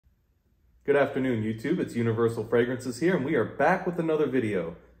Good afternoon, YouTube. It's Universal Fragrances here, and we are back with another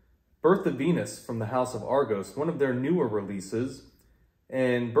video. Birth of Venus from the House of Argos, one of their newer releases.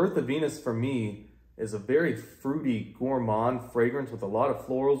 And Birth of Venus, for me, is a very fruity, gourmand fragrance with a lot of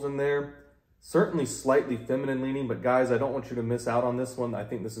florals in there. Certainly slightly feminine leaning, but guys, I don't want you to miss out on this one. I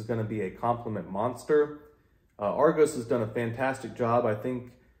think this is going to be a compliment monster. Argos has done a fantastic job, I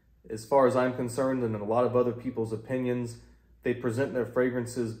think, as far as I'm concerned, and in a lot of other people's opinions. They present their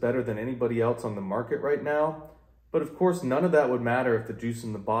fragrances better than anybody else on the market right now. But of course, none of that would matter if the juice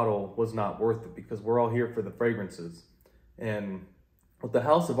in the bottle was not worth it, because we're all here for the fragrances. And with the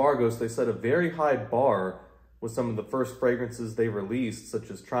House of Argos, they set a very high bar with some of the first fragrances they released, such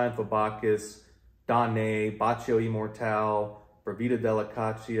as Triumph of Bacchus, Danae, Bacio Immortale, Bravida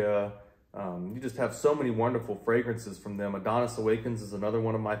Delicacia. You just have so many wonderful fragrances from them. Adonis Awakens is another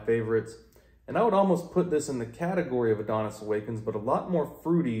one of my favorites. And I would almost put this in the category of Adonis Awakens, but a lot more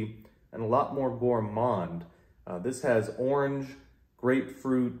fruity and a lot more gourmand. This has orange,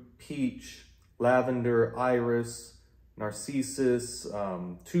 grapefruit, peach, lavender, iris, narcissus,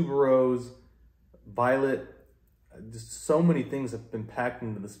 tuberose, violet. Just so many things have been packed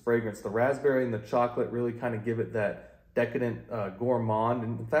into this fragrance. The raspberry and the chocolate really kind of give it that decadent gourmand.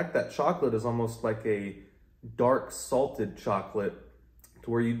 And in fact, that chocolate is almost like a dark salted chocolate, to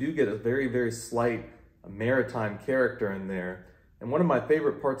where you do get a very, very slight maritime character in there. And one of my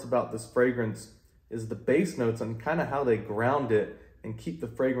favorite parts about this fragrance is the base notes and kind of how they ground it and keep the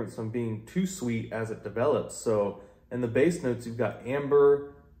fragrance from being too sweet as it develops. So in the base notes, you've got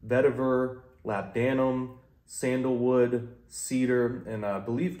amber, vetiver, labdanum, sandalwood, cedar, and I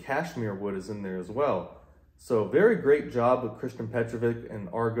believe cashmere wood is in there as well. So very great job with Christian Petrovic and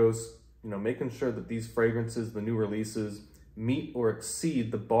Argos, making sure that these fragrances, the new releases, meet or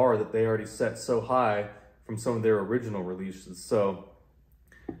exceed the bar that they already set so high from some of their original releases. So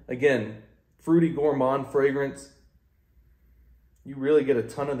again, fruity gourmand fragrance. You really get a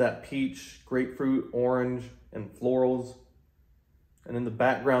ton of that peach, grapefruit, orange, and florals. And in the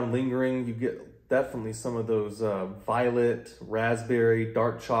background lingering, you get definitely some of those violet, raspberry,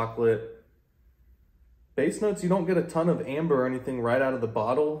 dark chocolate. Base notes, you don't get a ton of amber or anything right out of the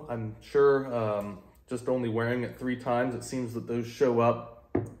bottle. I'm sure just only wearing it 3 times, it seems that those show up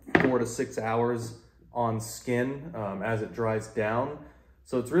 4 to 6 hours on skin as it dries down.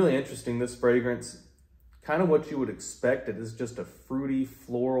 So it's really interesting. This fragrance, kind of what you would expect. It is just a fruity,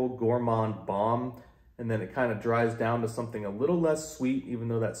 floral, gourmand bomb. And then it kind of dries down to something a little less sweet, even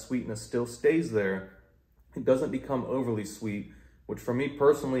though that sweetness still stays there. It doesn't become overly sweet, which for me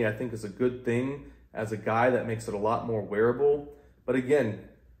personally, I think is a good thing. As a guy, that makes it a lot more wearable. But again,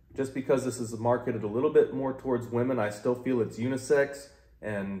 just because this is marketed a little bit more towards women, I still feel it's unisex.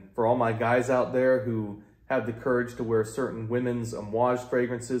 And for all my guys out there who have the courage to wear certain women's amouage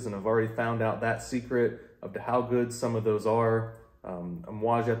fragrances and have already found out that secret of how good some of those are.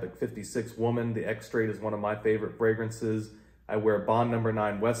 Amouage Epic 56 Woman, the X-Straight is one of my favorite fragrances. I wear Bond No.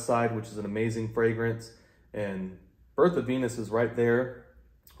 9 West Side, which is an amazing fragrance. And Birth of Venus is right there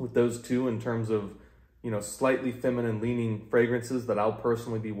with those two in terms of slightly feminine leaning fragrances that I'll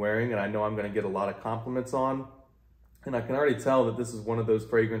personally be wearing, and I know I'm going to get a lot of compliments on. And I can already tell that this is one of those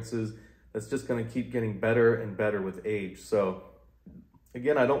fragrances that's just going to keep getting better and better with age. So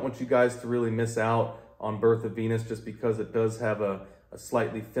again, I don't want you guys to really miss out on Birth of Venus just because it does have a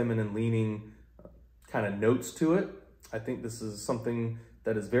slightly feminine leaning kind of notes to it. I think this is something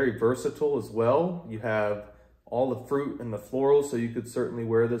that is very versatile as well. You have all the fruit and the florals, so you could certainly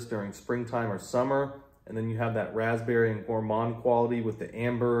wear this during springtime or summer. And then you have that raspberry and gourmand quality with the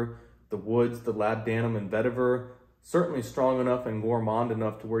amber, the woods, the labdanum, and vetiver. Certainly strong enough and gourmand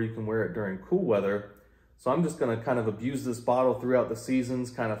enough to where you can wear it during cool weather. So I'm just going to kind of abuse this bottle throughout the seasons,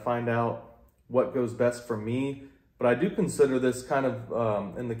 kind of find out what goes best for me. But I do consider this kind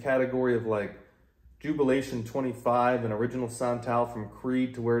of in the category of like Jubilation 25 and Original Santal from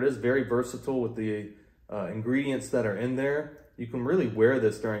Creed, to where it is very versatile with the ingredients that are in there. You can really wear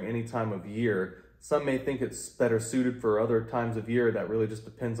this during any time of year. Some may think it's better suited for other times of year. That really just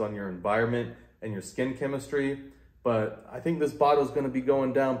depends on your environment and your skin chemistry. But I think this bottle is going to be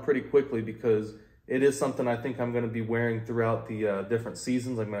going down pretty quickly because it is something I think I'm going to be wearing throughout the different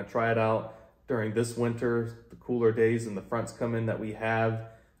seasons. I'm going to try it out during this winter, the cooler days and the fronts come in that we have.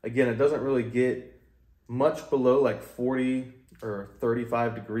 Again, it doesn't really get much below like 40 or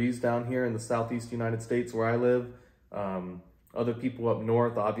 35 degrees down here in the Southeast United States where I live. Other people up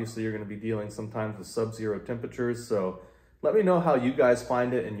north, obviously, you're going to be dealing sometimes with sub-zero temperatures. So let me know how you guys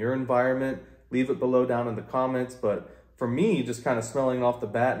find it in your environment. Leave it below down in the comments. But for me, just kind of smelling off the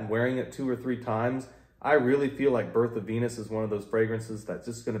bat and wearing it 2 or 3 times, I really feel like Birth of Venus is one of those fragrances that's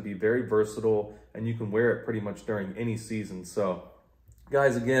just going to be very versatile, and you can wear it pretty much during any season. So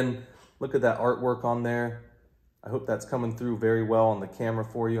guys, again, look at that artwork on there. I hope that's coming through very well on the camera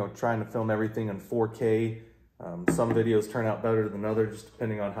for you. I'm trying to film everything in 4K. Some videos turn out better than others, just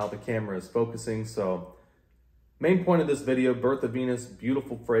depending on how the camera is focusing. So main point of this video, Birth of Venus,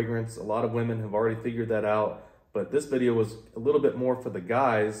 beautiful fragrance. A lot of women have already figured that out, but this video was a little bit more for the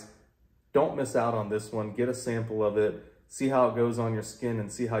guys. Don't miss out on this one. Get a sample of it, see how it goes on your skin,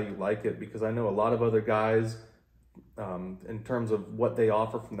 and see how you like it, because I know a lot of other guys, in terms of what they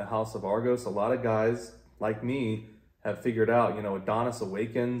offer from the House of Argos, a lot of guys like me have figured out, you know, Adonis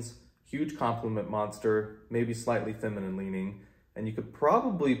Awakens, huge compliment monster, maybe slightly feminine leaning. And you could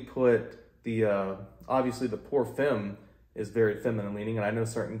probably put the, obviously the Pour Femme is very feminine leaning. And I know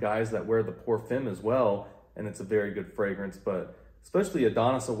certain guys that wear the Pour Femme as well, and it's a very good fragrance. But especially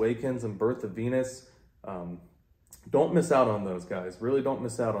Adonis Awakens and Birth of Venus, don't miss out on those, guys. Really don't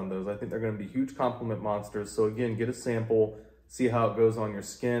miss out on those. I think they're going to be huge compliment monsters. So again, get a sample, see how it goes on your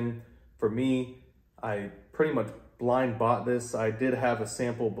skin. For me, I pretty much blind bought this. I did have a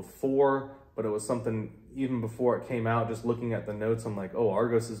sample before, but it was something even before it came out. Just looking at the notes, I'm like, oh,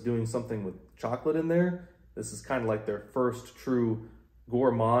 Argos is doing something with chocolate in there. This is kind of like their first true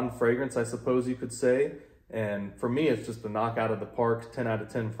gourmand fragrance, I suppose you could say. And for me, it's just a knockout of the park, 10 out of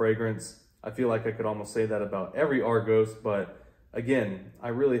 10 fragrance. I feel like I could almost say that about every Argos, but again, I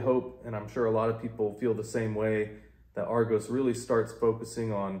really hope, and I'm sure a lot of people feel the same way, that Argos really starts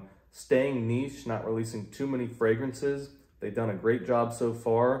focusing on staying niche, not releasing too many fragrances. They've done a great job so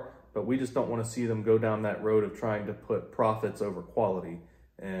far, but we just don't want to see them go down that road of trying to put profits over quality.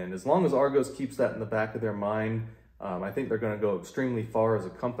 And as long as Argos keeps that in the back of their mind, I think they're going to go extremely far as a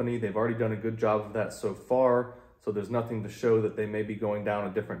company. They've already done a good job of that so far, so there's nothing to show that they may be going down a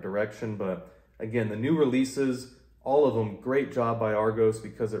different direction. But again, the new releases, all of them, great job by Argos,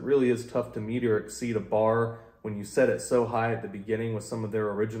 because it really is tough to meet or exceed a bar when you set it so high at the beginning with some of their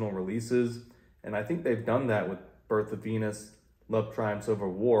original releases. And I think they've done that with Birth of Venus, Love Triumphs Over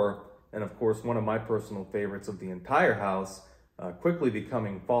War, and of course, one of my personal favorites of the entire house, quickly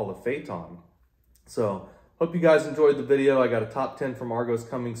becoming Fall of Phaeton. So, hope you guys enjoyed the video. I got a top 10 from Argos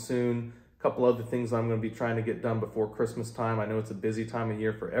coming soon. A couple other things I'm going to be trying to get done before Christmas time. I know it's a busy time of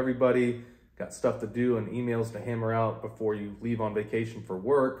year for everybody. Got stuff to do and emails to hammer out before you leave on vacation for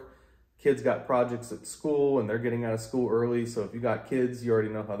work. Kids got projects at school and they're getting out of school early. So if you got kids, you already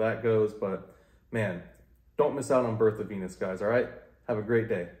know how that goes. But man, don't miss out on Birth of Venus, guys. All right. Have a great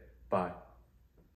day. Bye.